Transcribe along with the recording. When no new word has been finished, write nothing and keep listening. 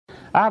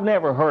I've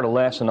never heard a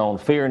lesson on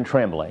fear and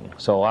trembling,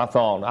 so I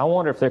thought, I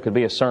wonder if there could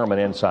be a sermon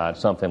inside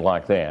something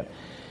like that.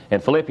 In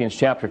Philippians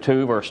chapter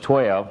 2, verse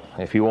 12,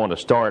 if you want to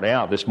start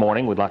out this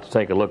morning, we'd like to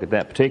take a look at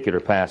that particular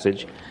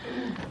passage.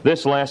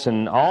 This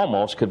lesson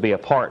almost could be a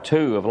part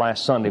 2 of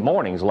last Sunday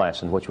morning's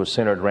lesson, which was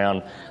centered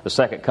around the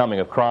second coming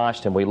of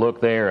Christ, and we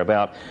looked there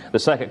about the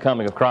second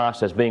coming of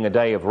Christ as being a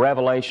day of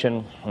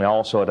revelation, and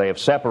also a day of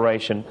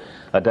separation,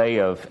 a day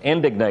of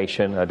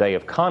indignation, a day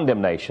of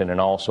condemnation,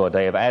 and also a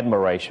day of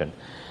admiration.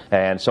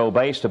 And so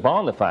based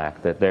upon the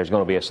fact that there's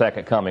going to be a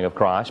second coming of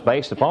Christ,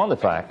 based upon the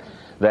fact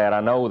that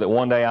I know that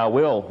one day I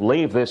will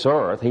leave this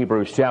earth,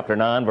 Hebrews chapter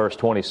 9, verse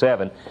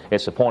 27,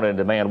 it's appointed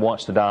unto man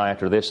once to die,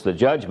 after this the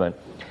judgment,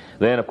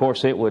 then of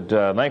course it would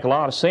make a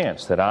lot of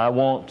sense that I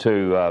want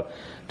to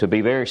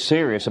be very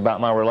serious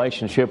about my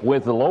relationship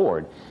with the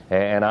Lord.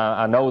 And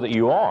I know that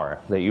you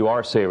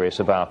are serious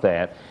about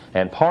that.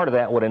 And part of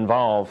that would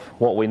involve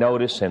what we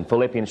notice in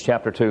Philippians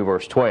chapter 2,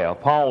 verse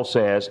 12. Paul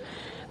says,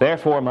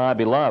 "Therefore, my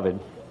beloved,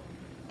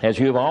 as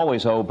you have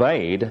always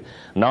obeyed,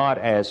 not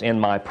as in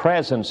my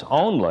presence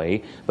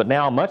only, but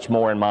now much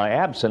more in my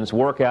absence,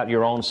 work out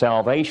your own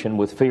salvation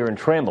with fear and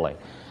trembling."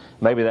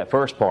 Maybe that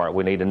first part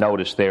we need to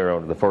notice there, or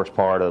the first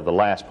part of the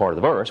last part of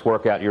the verse,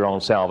 work out your own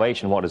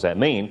salvation. What does that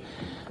mean?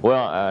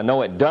 Well,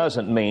 no, it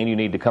doesn't mean you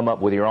need to come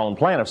up with your own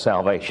plan of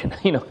salvation.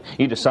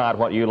 You decide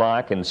what you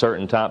like in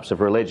certain types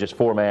of religious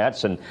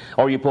formats,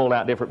 or you pull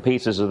out different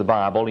pieces of the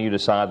Bible and you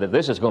decide that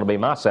this is going to be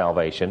my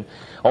salvation.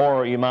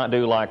 Or you might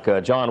do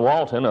like John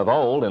Walton of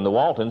old in the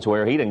Waltons,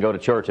 where he didn't go to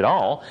church at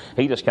all.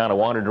 He just kind of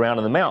wandered around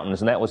in the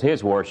mountains, and that was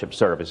his worship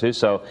services.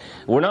 So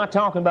we're not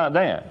talking about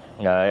that.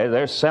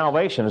 Their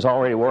salvation is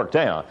already worked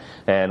out,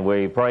 and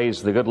we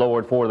praise the good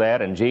Lord for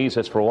that, and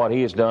Jesus for what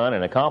He has done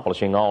in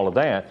accomplishing all of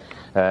that.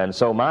 And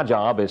so my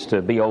job is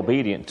to be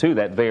obedient to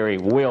that very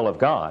will of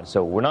God.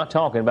 So we're not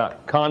talking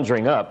about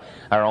conjuring up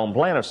our own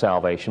plan of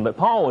salvation, but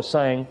Paul was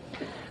saying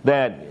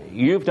that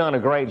you've done a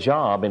great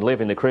job in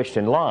living the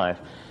Christian life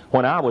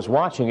when I was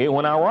watching you,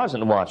 when I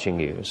wasn't watching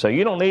you. So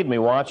you don't need me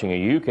watching you.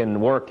 You can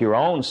work your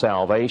own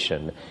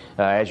salvation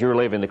as you're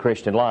living the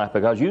Christian life,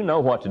 because you know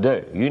what to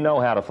do. You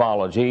know how to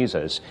follow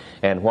Jesus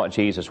and what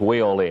Jesus'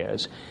 will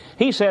is.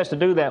 He says to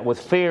do that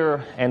with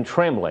fear and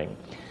trembling.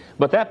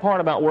 But that part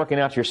about working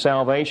out your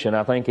salvation,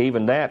 I think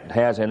even that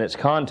has in its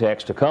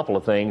context a couple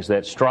of things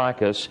that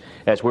strike us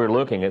as we're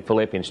looking at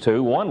Philippians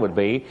 2. One would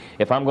be,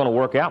 if I'm going to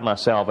work out my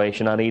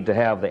salvation, I need to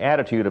have the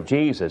attitude of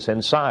Jesus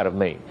inside of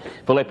me.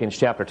 Philippians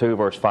chapter 2,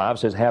 verse 5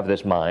 says, "Have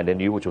this mind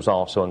in you, which was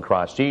also in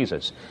Christ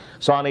Jesus."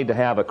 So I need to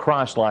have a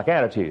Christ-like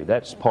attitude.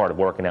 That's part of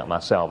working out my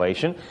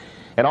salvation.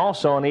 And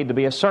also I need to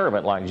be a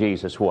servant like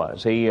Jesus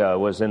was. He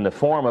was in the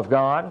form of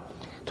God,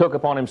 took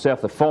upon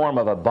Himself the form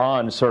of a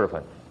bond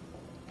servant,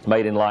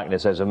 made in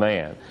likeness as a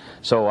man.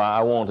 So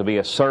I want to be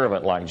a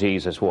servant like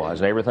Jesus was.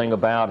 And everything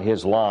about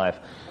His life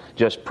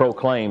just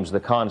proclaims the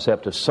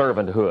concept of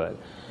servanthood.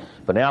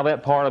 But now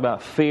that part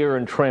about fear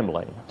and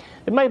trembling,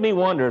 it made me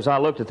wonder as I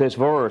looked at this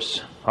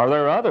verse, are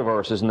there other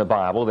verses in the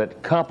Bible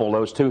that couple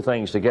those two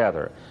things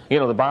together?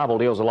 The Bible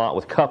deals a lot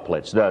with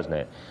couplets, doesn't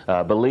it?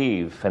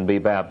 Believe and be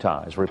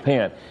baptized.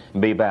 Repent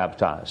and be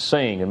baptized.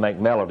 Sing and make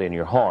melody in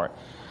your heart.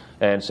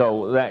 And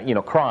so that,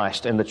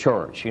 Christ and the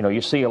church, you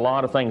see a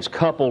lot of things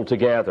coupled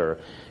together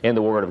in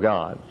the Word of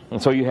God.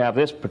 And so you have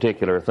this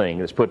particular thing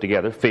that's put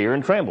together, fear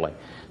and trembling.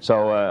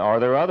 So are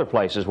there other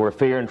places where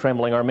fear and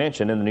trembling are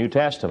mentioned in the New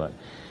Testament?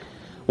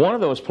 One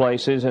of those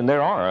places, and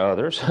there are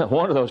others,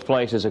 one of those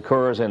places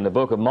occurs in the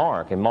book of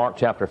Mark, in Mark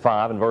chapter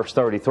 5 and verse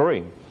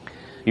 33.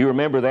 You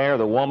remember there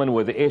the woman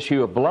with the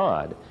issue of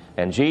blood,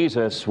 and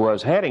Jesus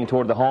was heading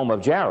toward the home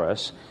of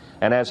Jairus.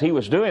 And as he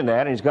was doing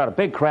that, and he's got a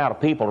big crowd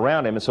of people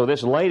around him, and so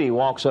this lady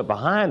walks up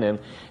behind him,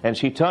 and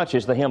she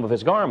touches the hem of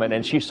his garment,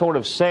 and she sort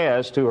of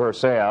says to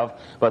herself,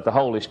 but the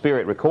Holy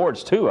Spirit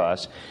records to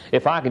us,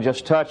 if I can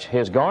just touch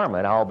his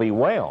garment, I'll be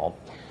well.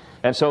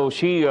 And so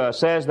she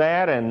says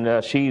that,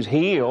 and she's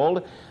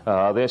healed.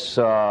 This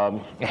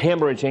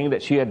hemorrhaging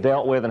that she had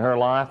dealt with in her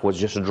life was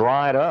just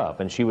dried up,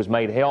 and she was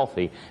made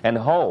healthy and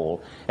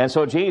whole. And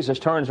so Jesus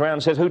turns around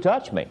and says, "Who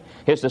touched me?"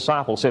 His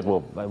disciples said,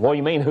 "Well, what do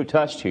you mean, who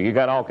touched you? You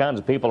got all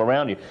kinds of people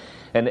around you."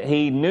 And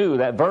he knew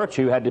that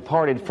virtue had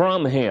departed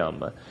from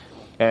him.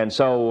 And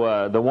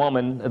so the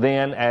woman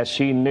then, as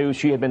she knew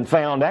she had been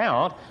found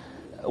out,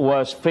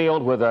 was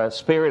filled with a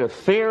spirit of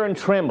fear and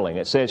trembling.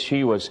 It says she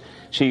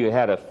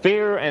had a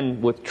fear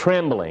and with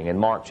trembling in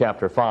Mark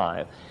chapter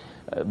 5.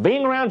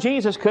 Being around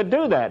Jesus could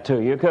do that to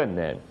you, couldn't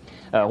it?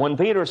 When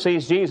Peter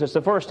sees Jesus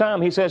the first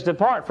time, he says,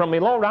 "Depart from me,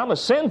 Lord, I'm a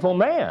sinful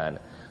man."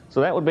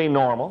 So that would be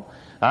normal.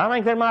 I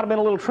think there might have been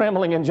a little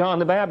trembling in John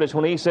the Baptist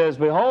when he says,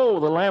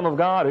 "Behold, the Lamb of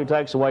God who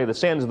takes away the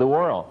sins of the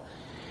world."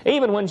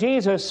 Even when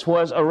Jesus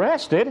was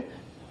arrested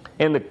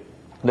in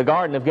the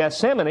Garden of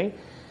Gethsemane,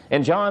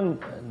 in John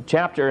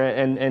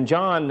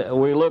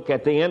we look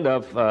at the end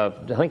of, I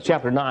think,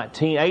 chapter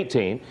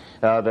 18,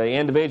 the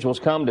individuals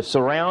come to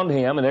surround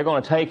him, and they're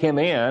going to take him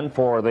in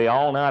for the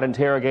all-night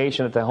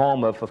interrogation at the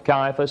home of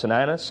Caiaphas and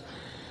Annas.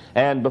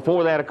 And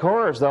before that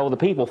occurs, though, the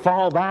people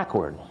fall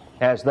backward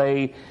as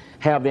they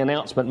have the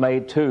announcement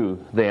made to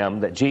them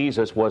that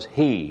Jesus was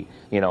He.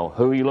 You know,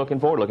 who are you looking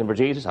for? Looking for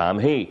Jesus? I'm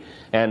He.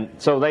 And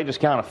so they just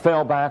kind of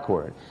fell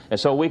backward. And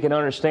so we can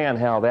understand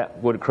how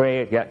that would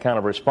create that kind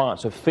of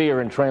response of fear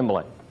and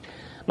trembling.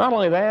 Not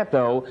only that,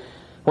 though,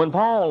 when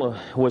Paul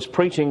was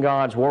preaching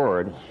God's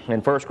Word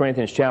in 1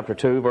 Corinthians chapter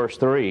 2, verse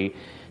 3,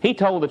 he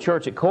told the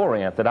church at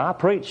Corinth that I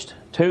preached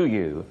to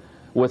you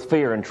with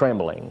fear and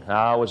trembling.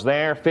 I was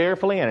there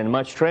fearfully and in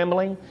much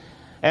trembling.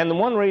 And the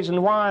one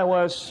reason why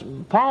was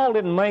Paul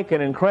didn't make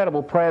an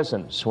incredible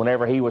presence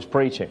whenever he was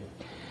preaching.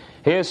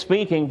 His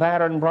speaking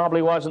pattern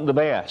probably wasn't the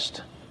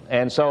best.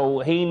 And so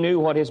he knew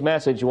what his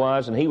message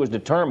was, and he was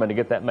determined to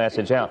get that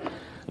message out.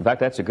 In fact,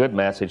 that's a good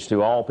message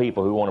to all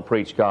people who want to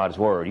preach God's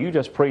Word. You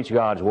just preach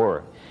God's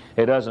Word.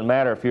 It doesn't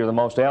matter if you're the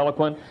most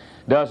eloquent.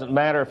 Doesn't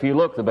matter if you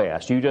look the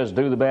best. You just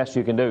do the best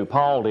you can do.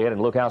 Paul did,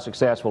 and look how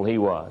successful he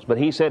was. But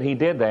he said he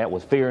did that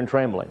with fear and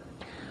trembling.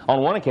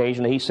 On one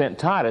occasion, he sent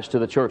Titus to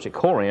the church at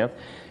Corinth,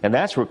 and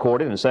that's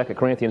recorded in 2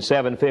 Corinthians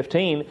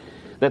 7:15,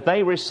 that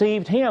they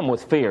received him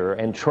with fear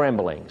and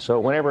trembling. So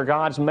whenever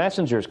God's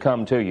messengers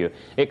come to you,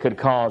 it could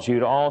cause you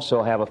to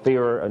also have a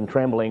fear and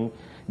trembling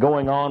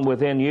going on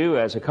within you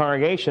as a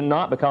congregation,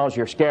 not because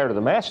you're scared of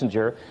the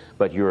messenger,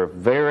 but you're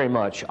very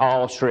much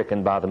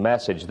awe-stricken by the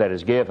message that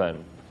is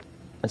given.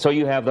 And so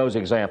you have those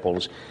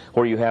examples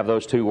where you have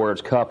those two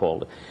words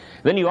coupled.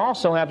 Then you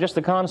also have just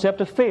the concept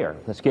of fear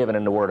that's given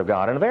in the Word of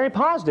God in a very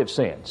positive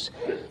sense.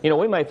 You know,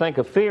 we may think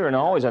of fear in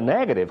always a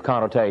negative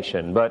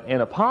connotation, but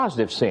in a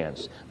positive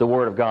sense, the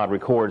Word of God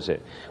records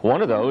it.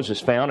 One of those is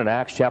found in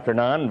Acts chapter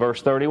 9 and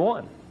verse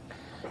 31.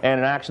 And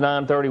in Acts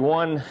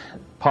 9:31,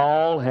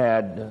 Paul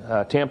had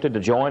attempted to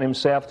join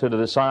himself to the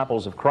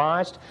disciples of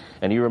Christ,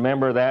 and you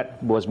remember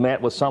that was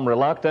met with some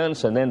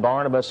reluctance, and then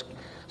Barnabas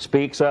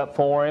speaks up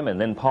for him,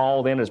 and then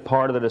Paul then, as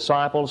part of the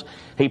disciples,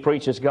 he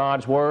preaches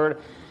God's Word.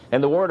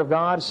 And the Word of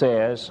God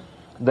says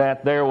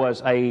that there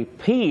was a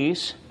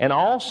peace, and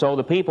also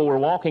the people were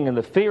walking in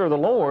the fear of the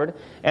Lord,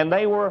 and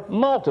they were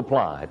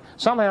multiplied.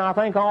 Somehow I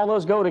think all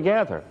those go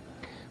together.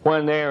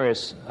 When there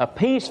is a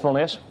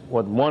peacefulness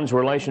with one's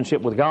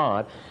relationship with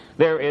God,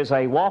 there is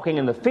a walking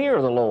in the fear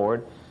of the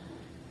Lord,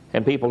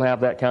 and people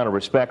have that kind of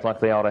respect like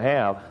they ought to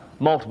have.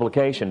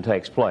 Multiplication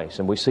takes place,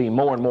 and we see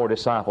more and more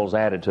disciples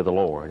added to the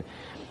Lord.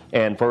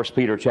 And 1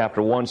 Peter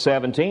chapter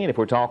 1:17, if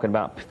we're talking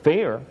about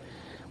fear,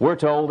 we're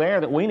told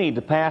there that we need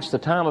to pass the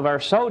time of our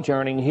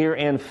sojourning here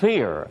in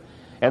fear.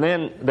 And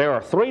then there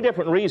are three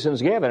different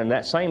reasons given in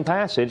that same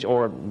passage,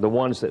 or the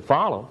ones that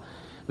follow,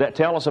 that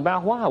tell us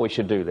about why we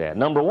should do that.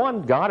 Number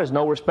one, God is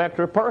no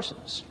respecter of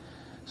persons.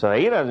 So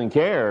He doesn't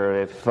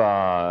care if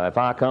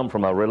I come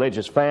from a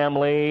religious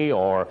family,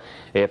 or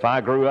if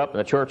I grew up in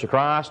the Church of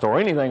Christ, or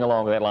anything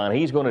along that line.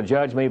 He's going to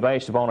judge me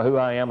based upon who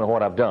I am and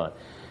what I've done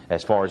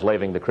as far as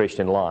living the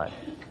Christian life.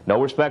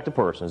 No respect of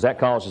persons. That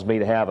causes me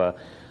to have a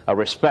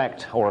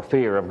respect or a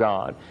fear of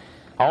God.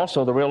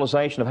 Also, the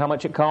realization of how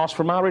much it costs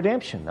for my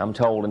redemption. I'm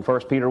told in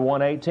 1 Peter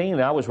 1:18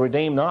 that I was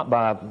redeemed not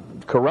by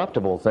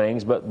corruptible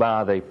things, but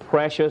by the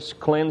precious,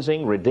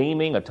 cleansing,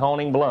 redeeming,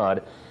 atoning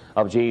blood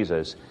of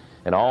Jesus.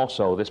 And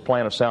also, this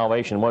plan of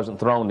salvation wasn't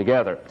thrown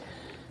together.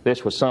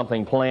 This was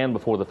something planned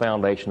before the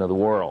foundation of the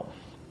world.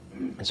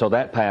 And so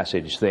that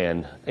passage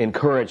then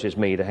encourages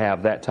me to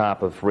have that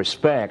type of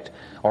respect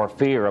or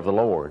fear of the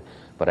Lord.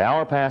 But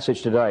our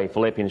passage today,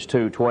 Philippians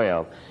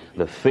 2:12,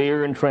 the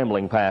fear and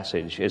trembling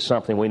passage, is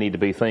something we need to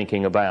be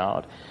thinking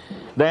about.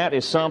 That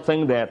is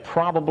something that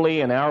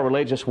probably in our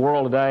religious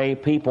world today,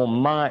 people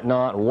might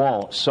not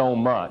want so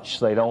much.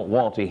 They don't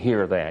want to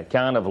hear that.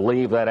 Kind of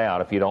leave that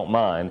out if you don't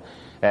mind,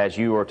 as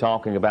you are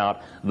talking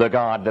about the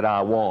God that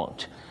I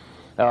want.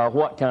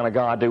 What kind of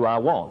God do I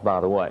want, by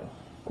the way?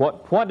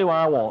 What do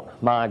I want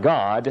my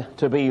God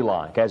to be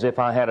like, as if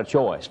I had a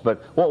choice?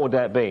 But what would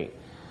that be?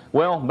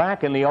 Well,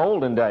 back in the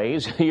olden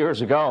days, years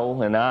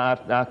ago, and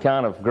I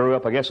kind of grew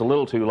up, I guess, a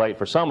little too late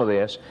for some of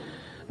this,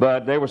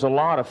 but there was a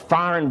lot of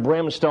fire and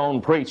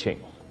brimstone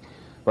preaching.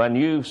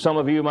 And some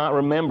of you might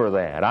remember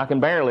that. I can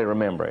barely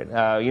remember it.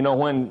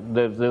 When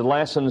the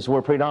lessons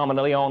were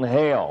predominantly on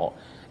hell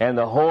and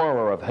the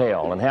horror of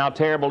hell and how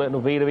terrible it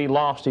would be to be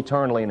lost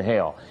eternally in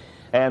hell,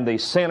 and the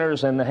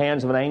sinners in the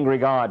hands of an angry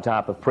God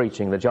type of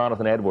preaching, the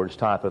Jonathan Edwards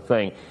type of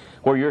thing,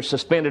 where you're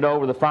suspended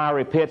over the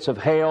fiery pits of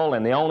hell,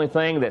 and the only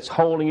thing that's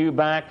holding you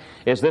back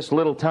is this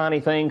little tiny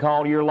thing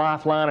called your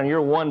lifeline, and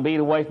you're one beat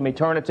away from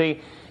eternity,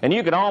 and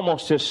you could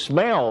almost just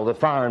smell the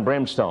fire and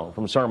brimstone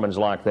from sermons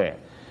like that.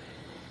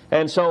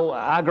 And so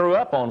I grew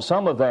up on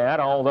some of that,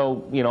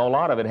 although, a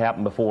lot of it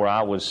happened before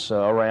I was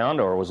around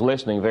or was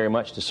listening very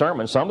much to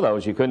sermons. Some of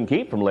those you couldn't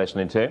keep from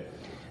listening to.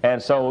 And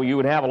so you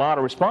would have a lot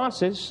of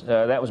responses.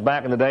 That was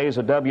back in the days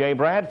of W.A.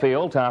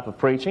 Bradfield type of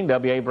preaching.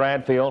 W.A.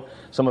 Bradfield,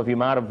 some of you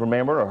might have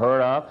remembered or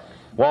heard of,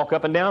 walk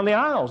up and down the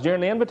aisles during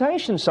the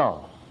invitation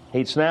song.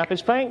 He'd snap his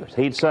fingers.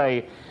 He'd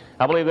say,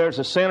 I believe there's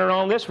a sinner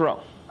on this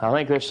row. I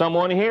think there's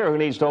someone here who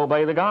needs to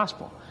obey the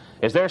gospel.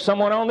 Is there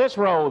someone on this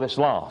row that's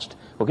lost?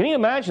 Well, can you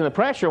imagine the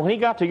pressure when he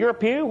got to your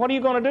pew? What are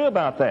you going to do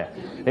about that?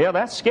 Yeah,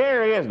 that's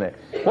scary, isn't it?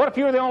 What if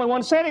you're the only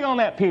one sitting on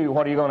that pew?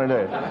 What are you going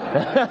to do?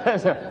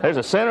 There's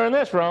a sinner in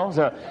this row.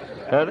 So,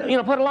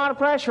 put a lot of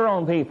pressure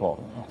on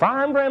people.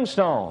 Fire and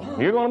brimstone.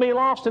 You're going to be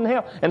lost in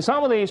hell. And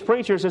some of these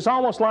preachers, it's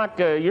almost like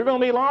you're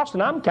going to be lost,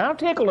 and I'm kind of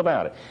tickled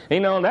about it.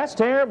 That's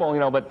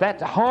terrible, but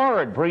that's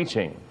hard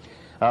preaching.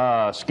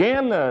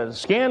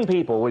 Skin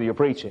people with your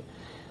preaching.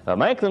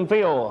 Make them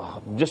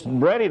feel just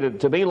ready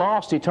to be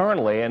lost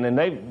eternally, and then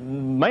they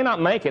may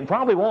not make it,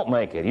 probably won't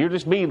make it. You'll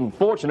just be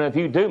fortunate if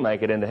you do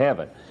make it into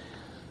heaven.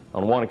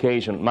 On one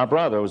occasion, my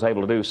brother was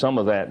able to do some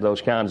of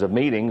those kinds of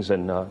meetings,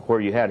 and where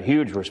you had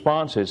huge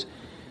responses.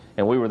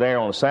 And we were there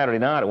on a Saturday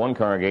night at one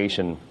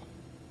congregation,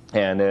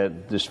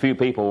 and just a few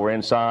people were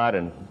inside,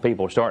 and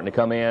people were starting to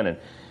come in,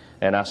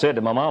 and I said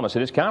to my mom, I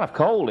said, it's kind of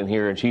cold in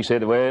here. And she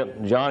said, well,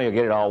 Johnny will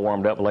get it all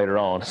warmed up later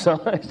on. So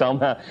it's talking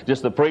about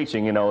just the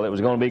preaching, that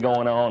was going to be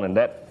going on, and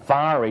that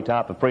fiery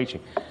type of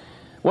preaching.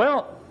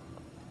 Well,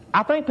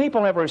 I think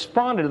people have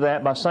responded to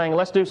that by saying,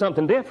 let's do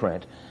something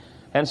different.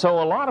 And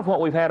so a lot of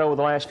what we've had over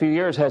the last few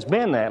years has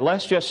been that.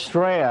 Let's just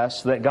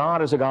stress that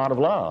God is a God of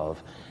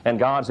love, and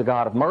God's a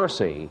God of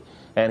mercy,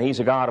 and He's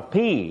a God of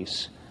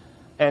peace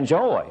and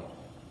joy.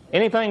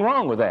 Anything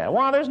wrong with that?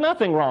 Well, there's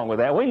nothing wrong with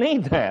that. We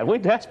need that. We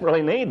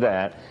desperately need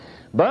that.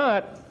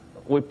 But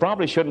we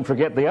probably shouldn't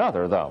forget the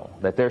other, though,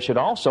 that there should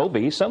also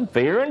be some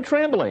fear and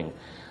trembling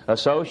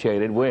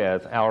associated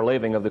with our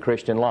living of the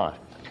Christian life.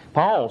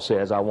 Paul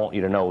says, I want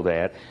you to know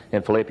that,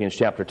 in Philippians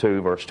chapter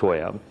 2, verse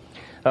 12.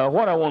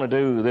 What I want to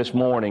do this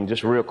morning,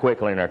 just real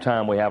quickly in our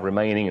time we have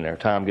remaining, and our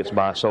time gets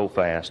by so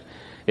fast,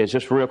 is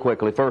just real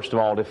quickly, first of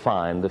all,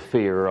 define the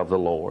fear of the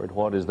Lord.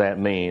 What does that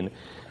mean?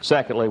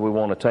 Secondly, we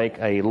want to take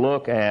a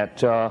look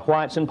at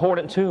why it's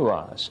important to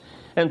us.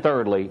 And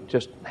thirdly,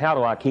 just how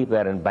do I keep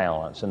that in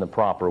balance in the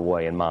proper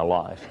way in my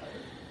life?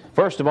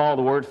 First of all,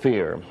 the word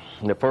fear.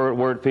 The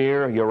word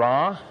fear,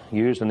 yirah,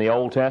 used in the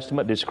Old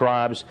Testament,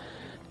 describes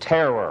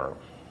terror,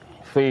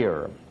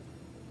 fear.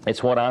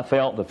 It's what I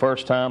felt the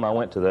first time I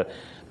went to the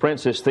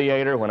Princess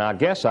Theater when I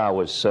guess I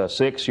was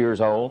 6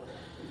 years old,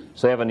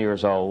 7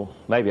 years old.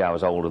 Maybe I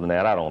was older than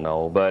that, I don't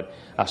know. But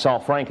I saw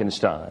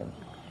Frankenstein.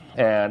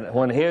 And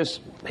when his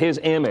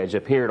image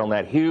appeared on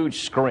that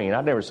huge screen,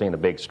 I'd never seen a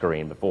big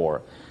screen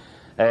before,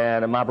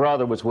 and my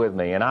brother was with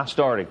me, and I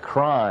started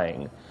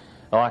crying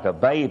like a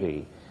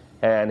baby,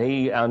 and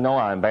I know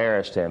I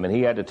embarrassed him, and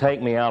he had to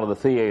take me out of the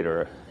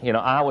theater.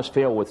 I was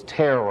filled with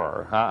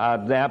terror,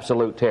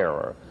 absolute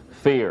terror,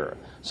 fear,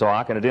 so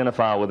I can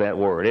identify with that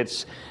word.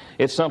 It's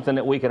something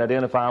that we can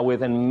identify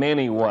with in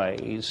many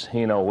ways,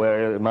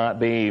 where it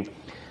might be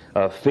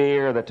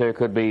fear that there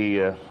could be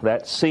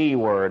that C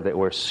word that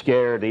we're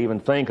scared to even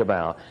think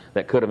about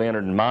that could have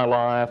entered in my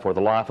life or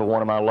the life of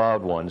one of my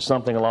loved ones,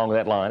 something along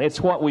that line.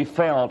 It's what we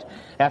felt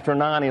after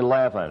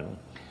 9/11.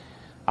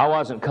 I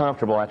wasn't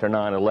comfortable after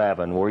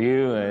 9/11, were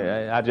you?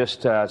 I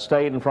just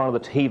stayed in front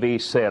of the TV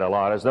set a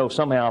lot, as though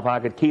somehow if I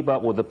could keep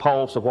up with the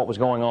pulse of what was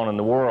going on in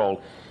the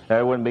world,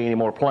 there wouldn't be any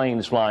more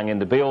planes flying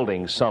into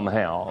buildings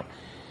somehow.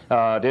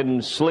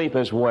 Didn't sleep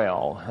as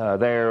well.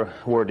 There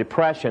were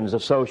depressions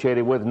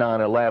associated with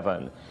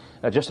 9/11.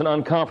 Just an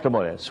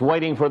uncomfortableness,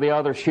 waiting for the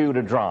other shoe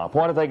to drop.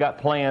 What have they got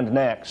planned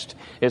next?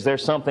 Is there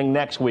something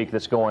next week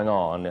that's going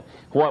on?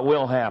 What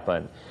will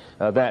happen?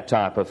 That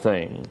type of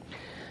thing.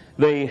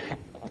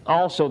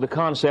 Also, the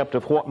concept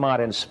of what might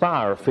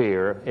inspire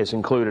fear is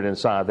included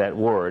inside that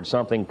word,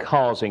 something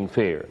causing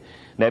fear.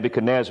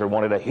 Nebuchadnezzar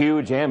wanted a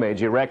huge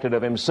image erected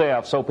of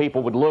himself so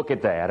people would look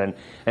at that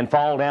and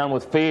fall down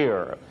with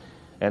fear.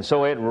 And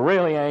so it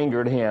really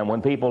angered him when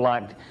people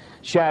like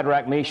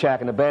Shadrach,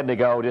 Meshach, and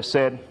Abednego just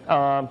said,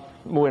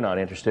 we're not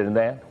interested in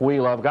that. We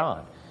love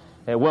God.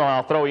 Well,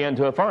 I'll throw you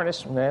into a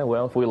furnace.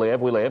 Well, if we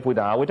live, we live. If we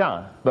die, we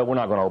die. But we're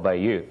not going to obey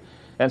you.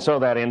 And so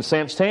that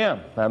incensed him.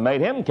 Made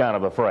him kind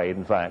of afraid,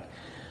 in fact.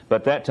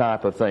 But that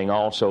type of thing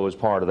also is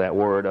part of that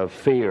word of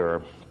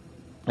fear.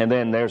 And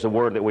then there's a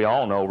word that we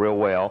all know real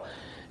well,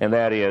 and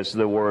that is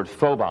the word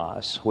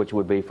phobos, which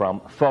would be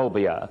from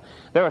phobia.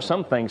 There are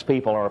some things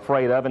people are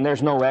afraid of, and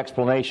there's no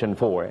explanation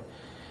for it.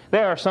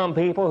 There are some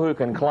people who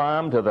can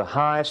climb to the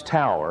highest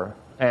tower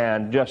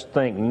and just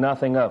think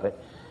nothing of it.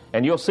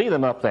 And you'll see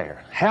them up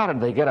there. How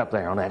did they get up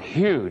there on that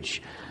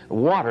huge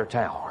water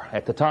tower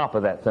at the top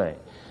of that thing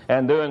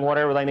and doing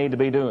whatever they need to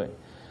be doing?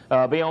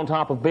 Be on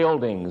top of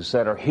buildings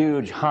that are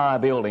huge, high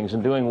buildings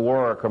and doing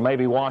work or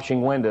maybe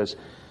washing windows.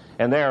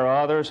 And there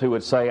are others who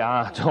would say,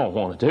 I don't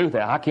want to do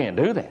that. I can't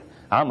do that.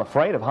 I'm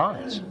afraid of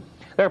heights.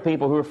 There are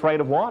people who are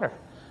afraid of water.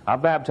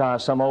 I've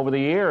baptized some over the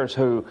years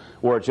who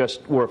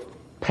were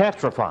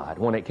petrified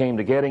when it came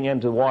to getting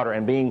into water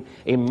and being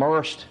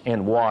immersed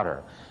in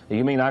water.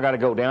 You mean I got to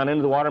go down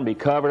into the water and be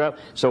covered up?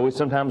 So we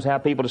sometimes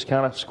have people just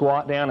kind of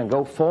squat down and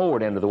go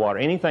forward into the water.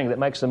 Anything that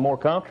makes them more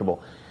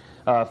comfortable.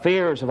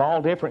 Fears of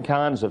all different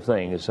kinds of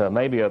things,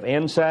 maybe of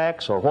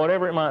insects or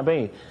whatever it might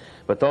be.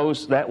 But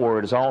that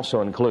word is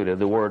also included,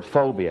 the word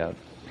phobia.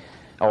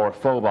 or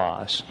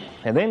phobos.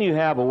 And then you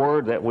have a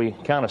word that we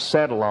kind of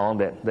settle on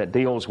that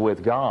deals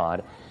with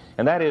God,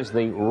 and that is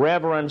the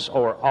reverence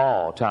or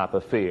awe type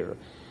of fear.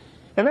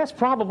 And that's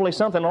probably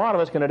something a lot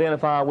of us can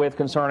identify with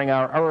concerning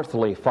our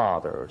earthly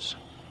fathers.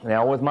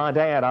 Now, with my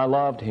dad, I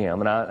loved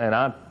him, and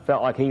I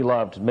felt like he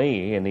loved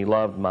me, and he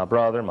loved my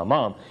brother and my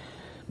mom.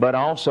 But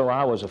also,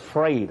 I was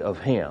afraid of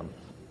him.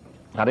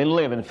 I didn't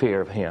live in fear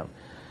of him.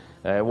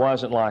 It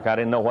wasn't like I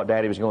didn't know what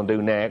Daddy was going to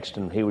do next,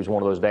 and he was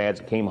one of those dads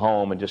that came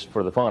home and just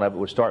for the fun of it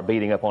would start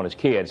beating up on his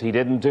kids. He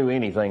didn't do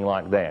anything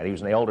like that. He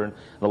was an elder in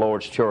the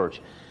Lord's church.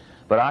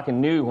 But I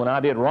knew when I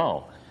did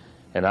wrong,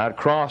 and I'd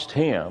crossed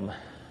him,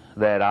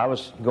 that I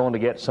was going to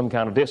get some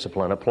kind of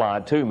discipline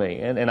applied to me,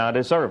 and I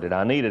deserved it.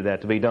 I needed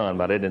that to be done,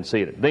 but I didn't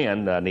see it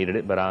then. I needed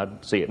it, but I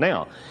see it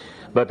now.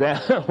 But there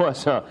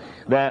was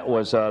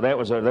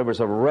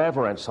a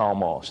reverence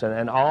almost,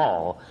 and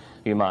awe,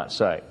 you might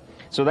say.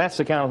 So that's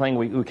the kind of thing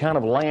we kind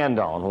of land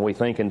on when we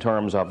think in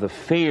terms of the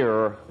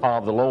fear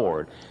of the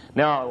Lord.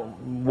 Now,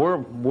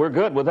 we're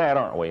good with that,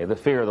 aren't we? The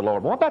fear of the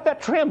Lord. What about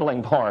that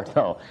trembling part,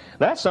 though?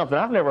 That's something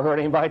I've never heard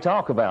anybody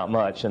talk about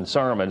much in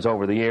sermons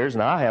over the years,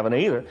 and I haven't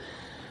either.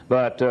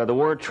 But the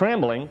word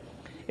trembling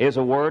is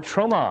a word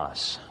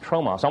tromos.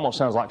 Tromos almost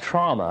sounds like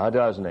trauma,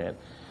 doesn't it?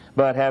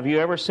 But have you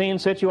ever seen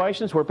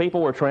situations where people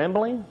were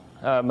trembling?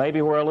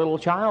 Maybe where a little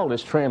child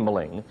is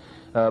trembling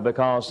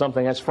because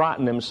something has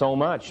frightened them so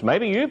much.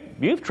 Maybe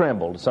you've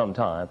trembled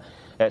sometime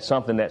at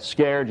something that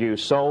scared you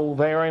so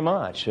very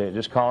much. It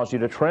just caused you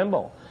to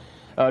tremble.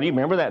 Do you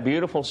remember that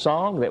beautiful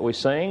song that we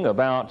sing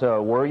about,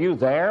 were you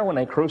there when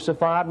they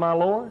crucified my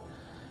Lord?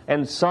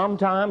 And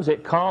sometimes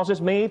it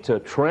causes me to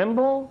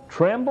tremble,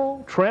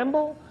 tremble,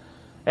 tremble.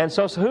 And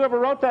so whoever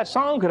wrote that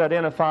song could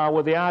identify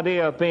with the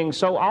idea of being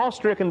so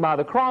awe-stricken by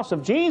the cross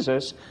of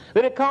Jesus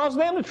that it caused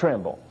them to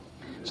tremble.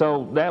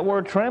 So that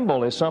word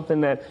tremble is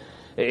something that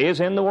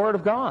is in the Word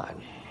of God.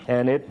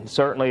 And it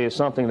certainly is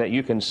something that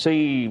you can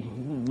see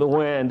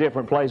in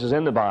different places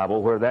in the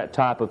Bible where that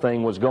type of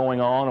thing was going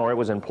on or it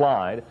was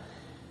implied.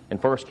 In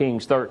 1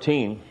 Kings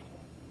 13,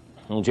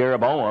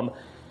 Jeroboam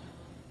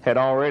had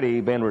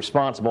already been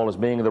responsible as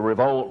being the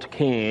revolt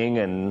king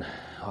and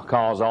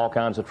caused all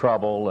kinds of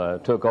trouble,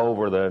 took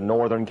over the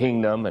northern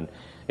kingdom, and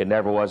it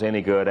never was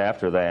any good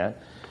after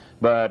that.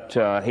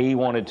 But he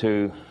wanted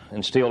to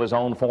instill his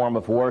own form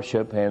of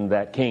worship in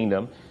that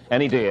kingdom,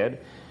 and he did.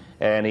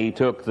 And he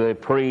took the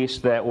priests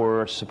that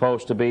were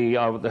supposed to be,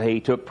 he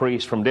took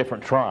priests from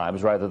different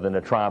tribes rather than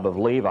the tribe of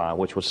Levi,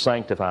 which was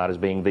sanctified as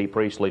being the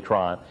priestly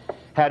tribe.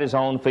 Had his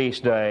own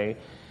feast day.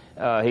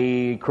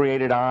 He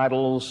created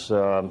idols,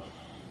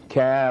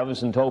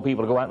 calves, and told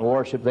people to go out and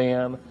worship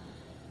them.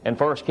 In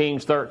 1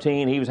 Kings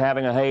 13, he was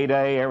having a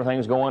heyday. Everything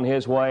was going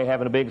his way,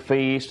 having a big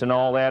feast and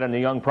all that. And the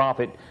young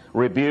prophet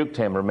rebuked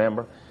him,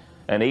 remember,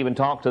 and even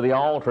talked to the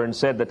altar and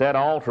said that that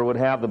altar would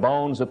have the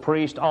bones of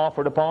priests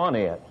offered upon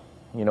it,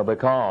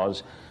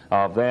 because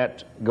of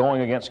that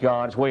going against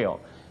God's will.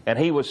 And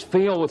he was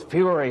filled with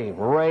fury,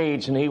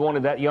 rage, and he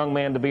wanted that young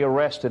man to be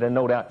arrested and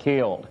no doubt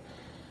killed.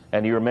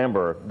 And you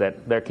remember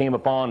that there came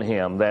upon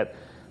him that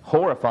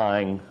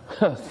horrifying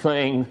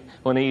thing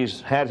when he's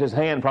had his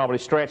hand probably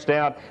stretched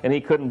out and he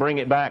couldn't bring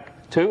it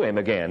back to him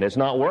again. It's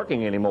not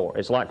working anymore.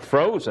 It's like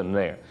frozen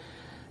there.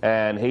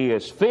 And he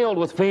is filled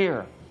with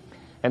fear.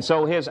 And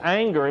so his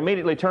anger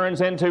immediately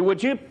turns into,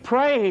 would you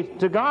pray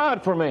to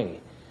God for me?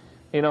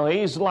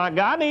 He's like,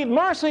 I need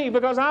mercy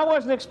because I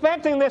wasn't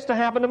expecting this to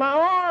happen to my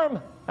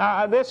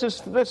arm. This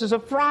is a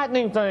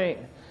frightening thing.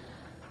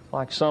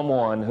 Like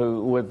someone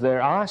who, with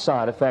their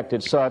eyesight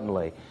affected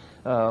suddenly,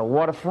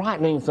 what a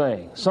frightening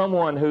thing.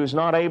 Someone who's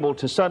not able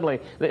to suddenly,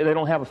 they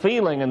don't have a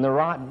feeling in their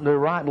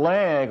right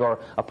leg or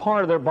a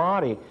part of their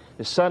body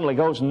that suddenly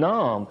goes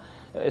numb.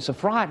 It's a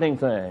frightening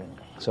thing.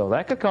 So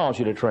that could cause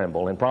you to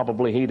tremble, and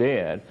probably he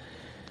did.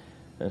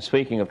 And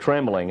speaking of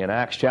trembling, in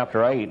Acts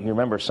chapter 8, you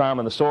remember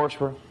Simon the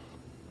sorcerer?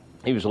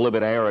 He was a little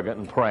bit arrogant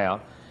and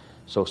proud.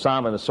 So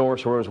Simon the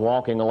sorcerer is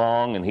walking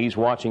along, and he's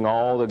watching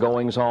all the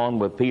goings-on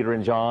with Peter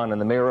and John and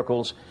the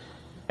miracles,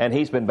 and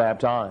he's been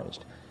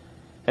baptized.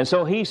 And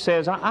so he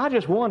says, I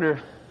just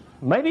wonder,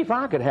 maybe if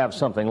I could have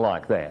something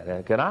like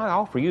that. Could I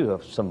offer you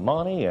some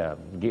money?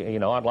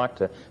 I'd like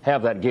to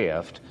have that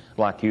gift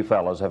like you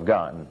fellows have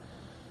gotten.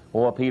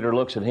 Well, Peter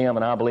looks at him,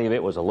 and I believe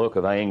it was a look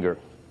of anger.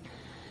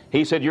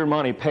 He said, your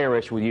money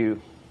perish with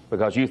you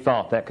because you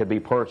thought that could be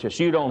purchased.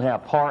 You don't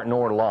have part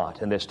nor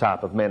lot in this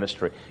type of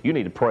ministry. You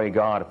need to pray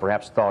God if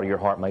perhaps the thought of your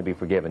heart may be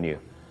forgiven you.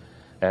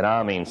 And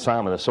I mean,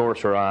 Simon the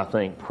sorcerer, I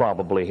think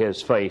probably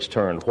his face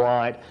turned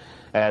white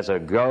as a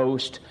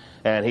ghost.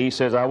 And he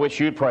says, I wish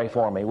you'd pray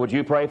for me. Would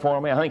you pray for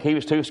me? I think he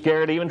was too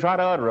scared to even try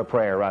to utter a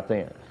prayer right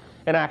then.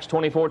 In Acts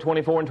 24,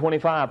 24, and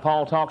 25,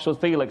 Paul talks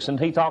with Felix, and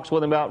he talks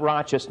with him about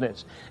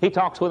righteousness. He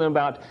talks with him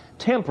about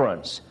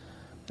temperance.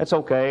 That's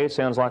okay. It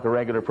sounds like a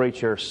regular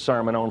preacher's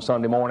sermon on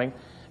Sunday morning.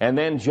 And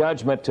then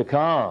judgment to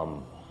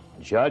come.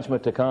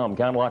 Judgment to come,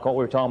 kind of like what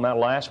we were talking about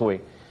last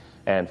week.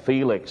 And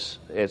Felix,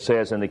 it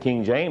says in the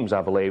King James,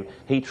 I believe,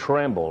 he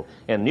trembled.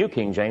 In New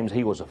King James,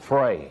 he was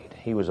afraid.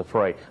 He was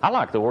afraid. I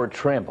like the word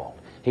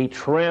trembled. He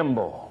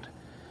trembled.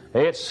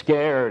 It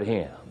scared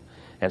him.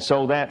 And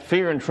so that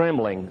fear and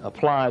trembling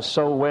applies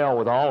so well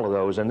with all of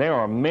those. And there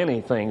are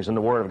many things in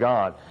the Word of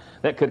God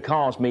that could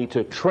cause me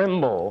to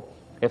tremble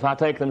if I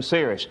take them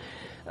serious.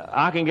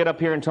 I can get up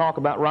here and talk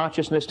about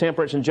righteousness,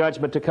 temperance, and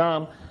judgment to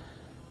come,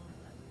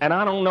 and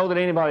I don't know that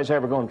anybody's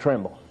ever going to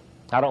tremble.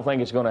 I don't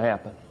think it's going to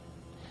happen.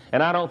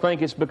 And I don't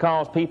think it's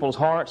because people's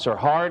hearts are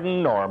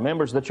hardened or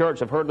members of the church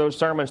have heard those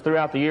sermons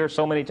throughout the year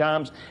so many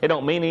times it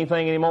don't mean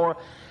anything anymore.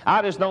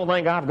 I just don't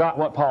think I've got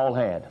what Paul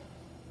had.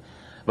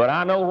 But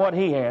I know what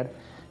he had.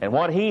 And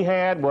what he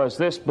had was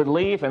this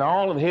belief in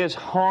all of his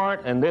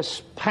heart and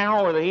this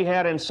power that he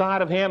had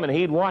inside of him, and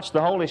he'd watched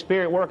the Holy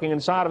Spirit working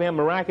inside of him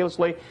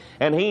miraculously,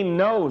 and he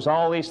knows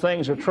all these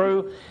things are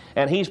true,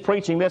 and he's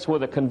preaching this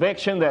with a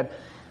conviction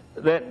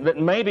that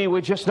maybe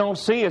we just don't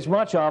see as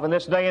much of in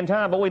this day and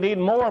time, but we need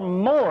more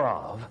and more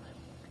of.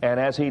 And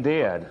as he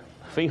did,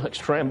 Felix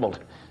trembled.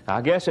 I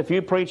guess if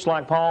you preached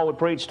like Paul would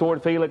preach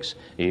toward Felix,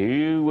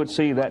 you would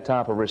see that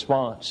type of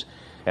response.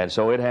 And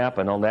so it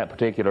happened on that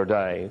particular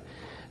day.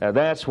 Now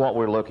that's what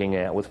we're looking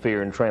at with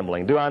fear and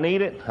trembling. Do I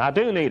need it? I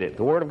do need it.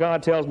 The Word of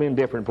God tells me in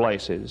different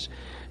places.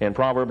 In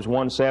Proverbs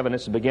 1:7,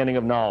 it's the beginning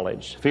of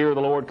knowledge. Fear of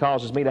the Lord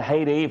causes me to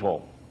hate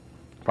evil.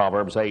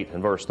 Proverbs 8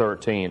 and verse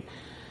 13.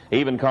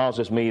 Even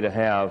causes me to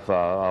have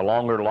a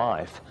longer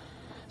life.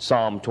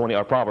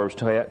 Proverbs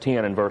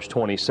 10 and verse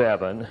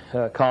 27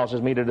 causes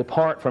me to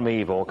depart from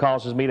evil,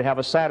 causes me to have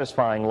a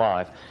satisfying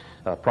life.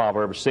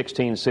 Proverbs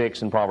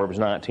 16:6 and Proverbs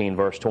 19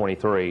 verse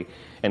 23,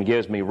 and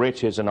gives me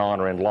riches and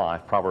honor and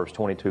life. Proverbs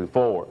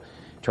 22:4.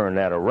 Turn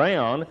that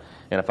around,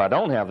 and if I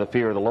don't have the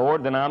fear of the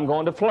Lord, then I'm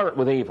going to flirt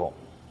with evil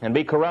and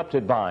be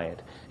corrupted by it.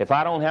 If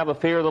I don't have the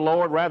fear of the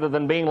Lord, rather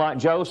than being like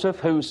Joseph,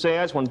 who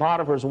says when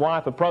Potiphar's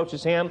wife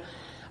approaches him,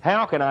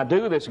 how can I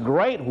do this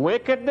great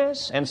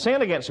wickedness and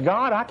sin against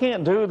God? I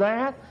can't do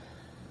that.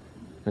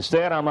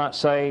 Instead, I might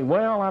say,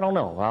 well, I don't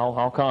know.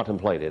 I'll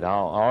contemplate it.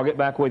 I'll get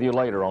back with you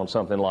later on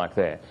something like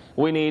that.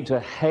 We need to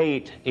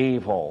hate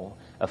evil.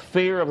 A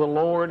fear of the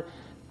Lord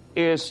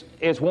is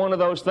one of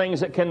those things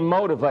that can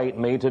motivate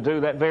me to do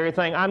that very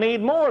thing. I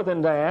need more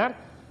than that,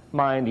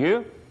 mind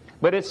you,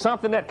 but it's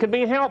something that could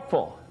be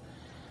helpful.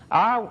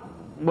 I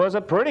was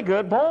a pretty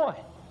good boy.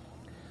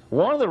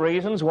 One of the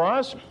reasons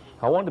was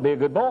I wanted to be a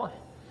good boy.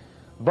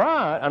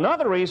 But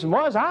another reason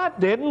was I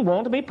didn't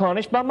want to be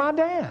punished by my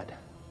dad.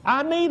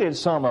 I needed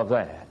some of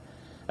that.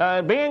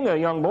 Being a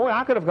young boy,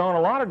 I could have gone a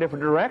lot of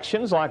different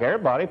directions, like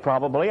everybody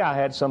probably. I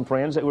had some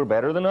friends that were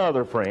better than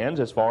other friends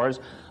as far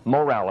as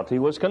morality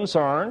was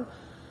concerned.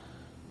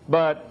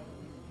 But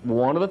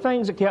one of the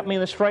things that kept me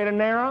in the straight and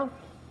narrow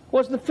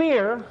was the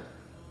fear,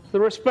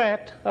 the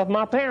respect of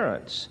my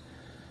parents.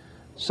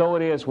 So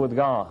it is with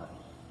God.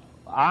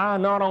 I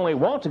not only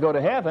want to go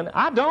to heaven,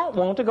 I don't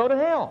want to go to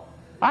hell.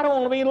 I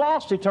don't want to be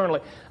lost eternally.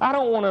 I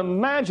don't want to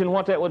imagine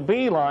what that would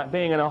be like,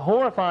 being in a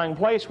horrifying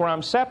place where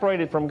I'm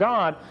separated from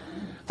God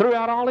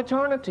throughout all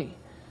eternity.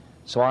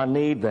 So I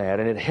need that,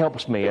 and it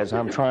helps me as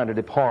I'm trying to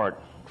depart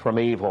from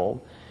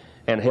evil,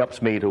 and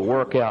helps me to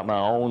work out my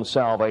own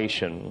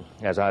salvation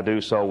as I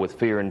do so with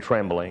fear and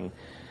trembling.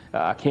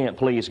 I can't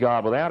please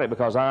God without it,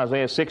 because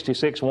Isaiah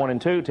 66, 1 and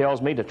 2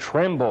 tells me to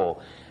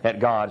tremble at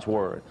God's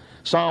Word.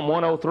 Psalm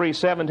 103,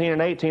 17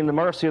 and 18, the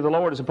mercy of the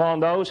Lord is upon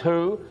those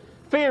who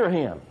fear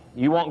Him.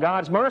 You want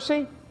God's mercy?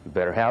 You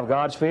better have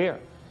God's fear.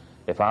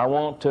 If I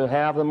want to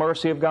have the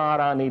mercy of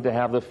God, I need to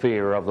have the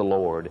fear of the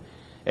Lord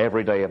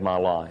every day of my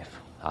life.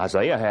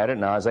 Isaiah had it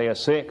in Isaiah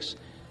 6.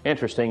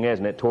 Interesting,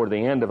 isn't it? Toward the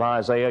end of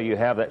Isaiah, you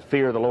have that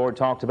fear of the Lord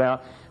talked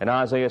about. In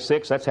Isaiah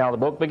 6, that's how the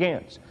book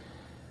begins.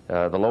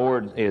 The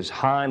Lord is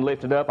high and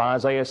lifted up.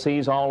 Isaiah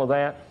sees all of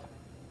that,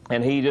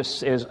 and he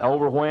just is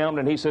overwhelmed,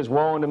 and he says,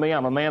 woe unto me,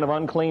 I'm a man of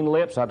unclean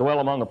lips. I dwell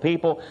among a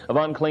people of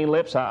unclean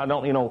lips. I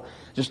don't,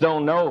 just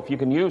don't know if you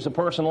can use a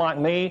person like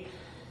me.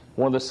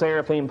 When the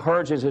seraphim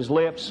purges his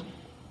lips,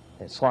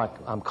 it's like,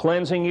 I'm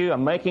cleansing you,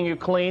 I'm making you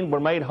clean. We're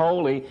made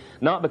holy,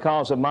 not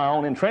because of my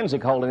own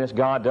intrinsic holiness.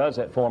 God does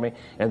that for me.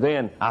 And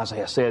then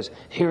Isaiah says,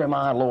 here am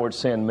I, Lord,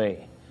 send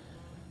me.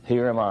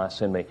 Here am I,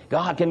 send me.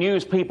 God can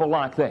use people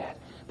like that.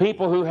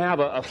 People who have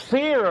a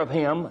fear of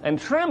Him and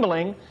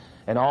trembling,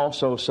 and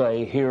also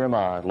say, here am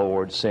I,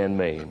 Lord, send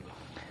me. And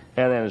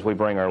then as we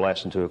bring our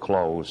lesson to a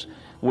close,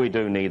 we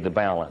do need the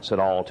balance at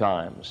all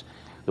times.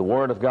 The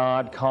Word of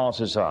God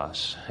causes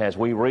us, as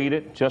we read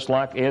it, just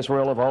like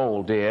Israel of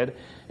old did,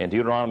 in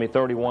Deuteronomy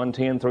 31,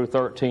 10 through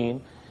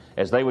 13,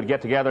 as they would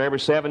get together every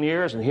 7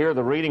 years and hear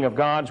the reading of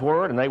God's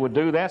Word, and they would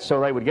do that so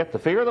they would get the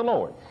fear of the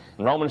Lord.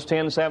 In Romans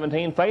 10,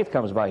 17, faith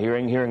comes by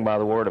hearing, hearing by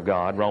the Word of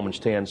God, Romans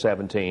 10,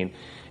 17.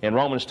 In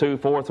Romans 2,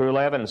 4 through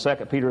 11, and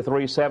 2 Peter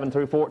 3, 7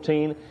 through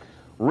 14,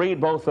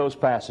 read both those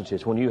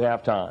passages when you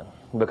have time,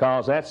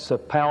 because that's a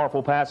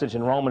powerful passage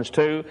in Romans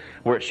 2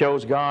 where it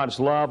shows God's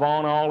love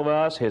on all of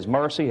us, His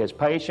mercy, His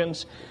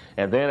patience,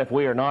 and then if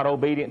we are not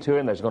obedient to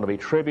Him, there's going to be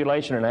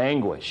tribulation and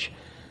anguish.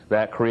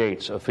 That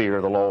creates a fear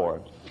of the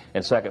Lord.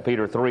 In 2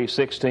 Peter 3,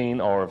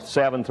 16 or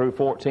 7 through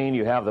 14,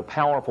 you have the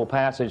powerful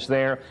passage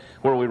there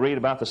where we read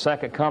about the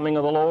second coming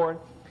of the Lord.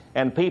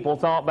 And people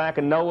thought back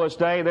in Noah's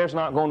day there's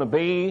not going to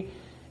be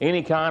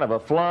any kind of a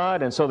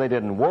flood, and so they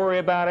didn't worry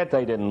about it.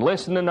 They didn't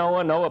listen to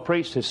Noah. Noah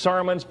preached his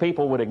sermons.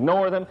 People would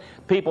ignore them.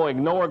 People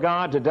ignore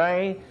God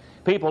today.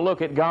 People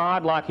look at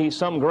God like He's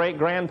some great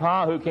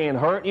grandpa who can't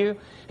hurt you.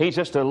 He's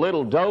just a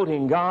little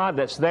doting God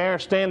that's there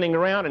standing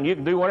around, and you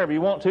can do whatever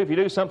you want to. If you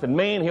do something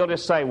mean, He'll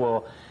just say,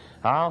 well,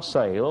 I'll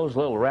say, those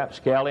little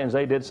rapscallions,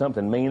 they did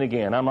something mean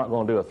again. I'm not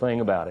going to do a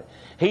thing about it.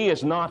 He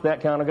is not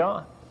that kind of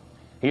God.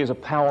 He is a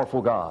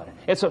powerful God.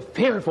 It's a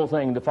fearful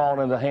thing to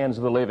fall into the hands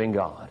of the living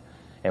God.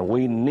 And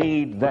we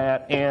need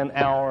that in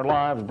our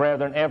lives,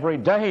 brethren. Every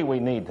day we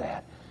need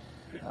that.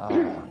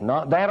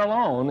 Not that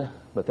alone,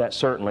 but that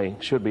certainly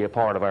should be a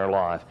part of our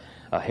life.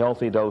 A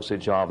healthy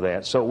dosage of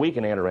that, so we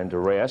can enter into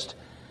rest,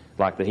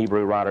 like the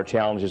Hebrew writer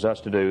challenges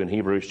us to do in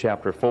Hebrews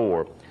chapter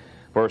 4,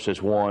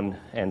 verses 1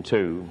 and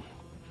 2.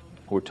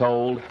 We're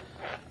told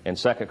in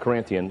 2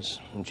 Corinthians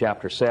in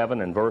chapter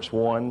 7 and verse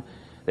 1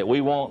 that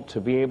we want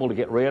to be able to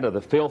get rid of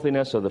the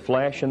filthiness of the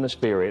flesh and the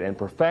spirit and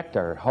perfect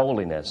our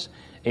holiness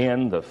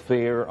in the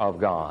fear of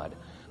God.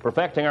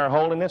 Perfecting our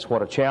holiness,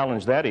 what a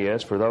challenge that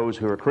is for those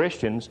who are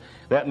Christians.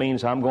 That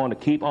means I'm going to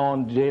keep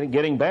on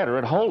getting better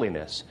at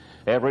holiness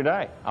every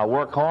day. I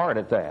work hard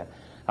at that.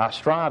 I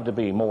strive to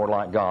be more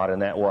like God in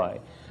that way.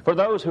 For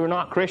those who are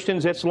not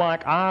Christians, it's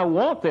like, I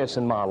want this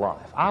in my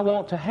life. I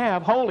want to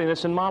have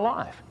holiness in my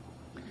life.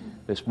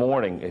 This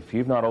morning, if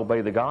you've not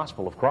obeyed the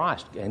gospel of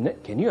Christ,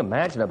 can you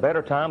imagine a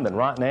better time than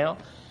right now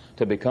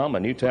to become a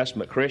New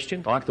Testament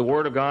Christian? Like the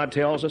Word of God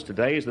tells us,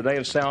 today is the day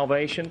of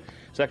salvation.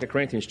 2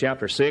 Corinthians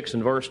chapter 6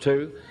 and verse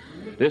 2.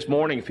 This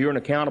morning, if you're an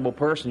accountable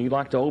person, you'd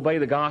like to obey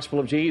the gospel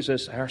of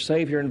Jesus, our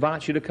Savior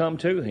invites you to come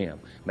to Him.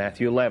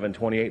 Matthew 11,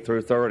 28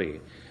 through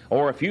 30.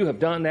 Or if you have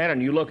done that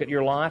and you look at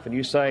your life and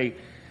you say,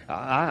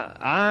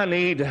 I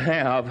need to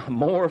have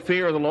more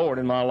fear of the Lord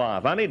in my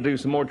life. I need to do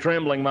some more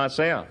trembling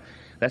myself.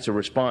 That's a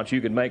response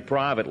you can make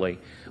privately,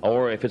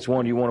 or if it's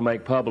one you want to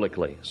make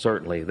publicly,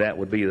 certainly that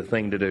would be the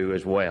thing to do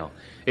as well.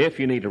 If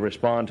you need to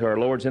respond to our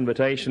Lord's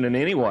invitation in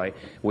any way,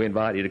 we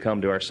invite you to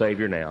come to our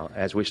Savior now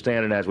as we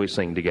stand and as we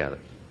sing together.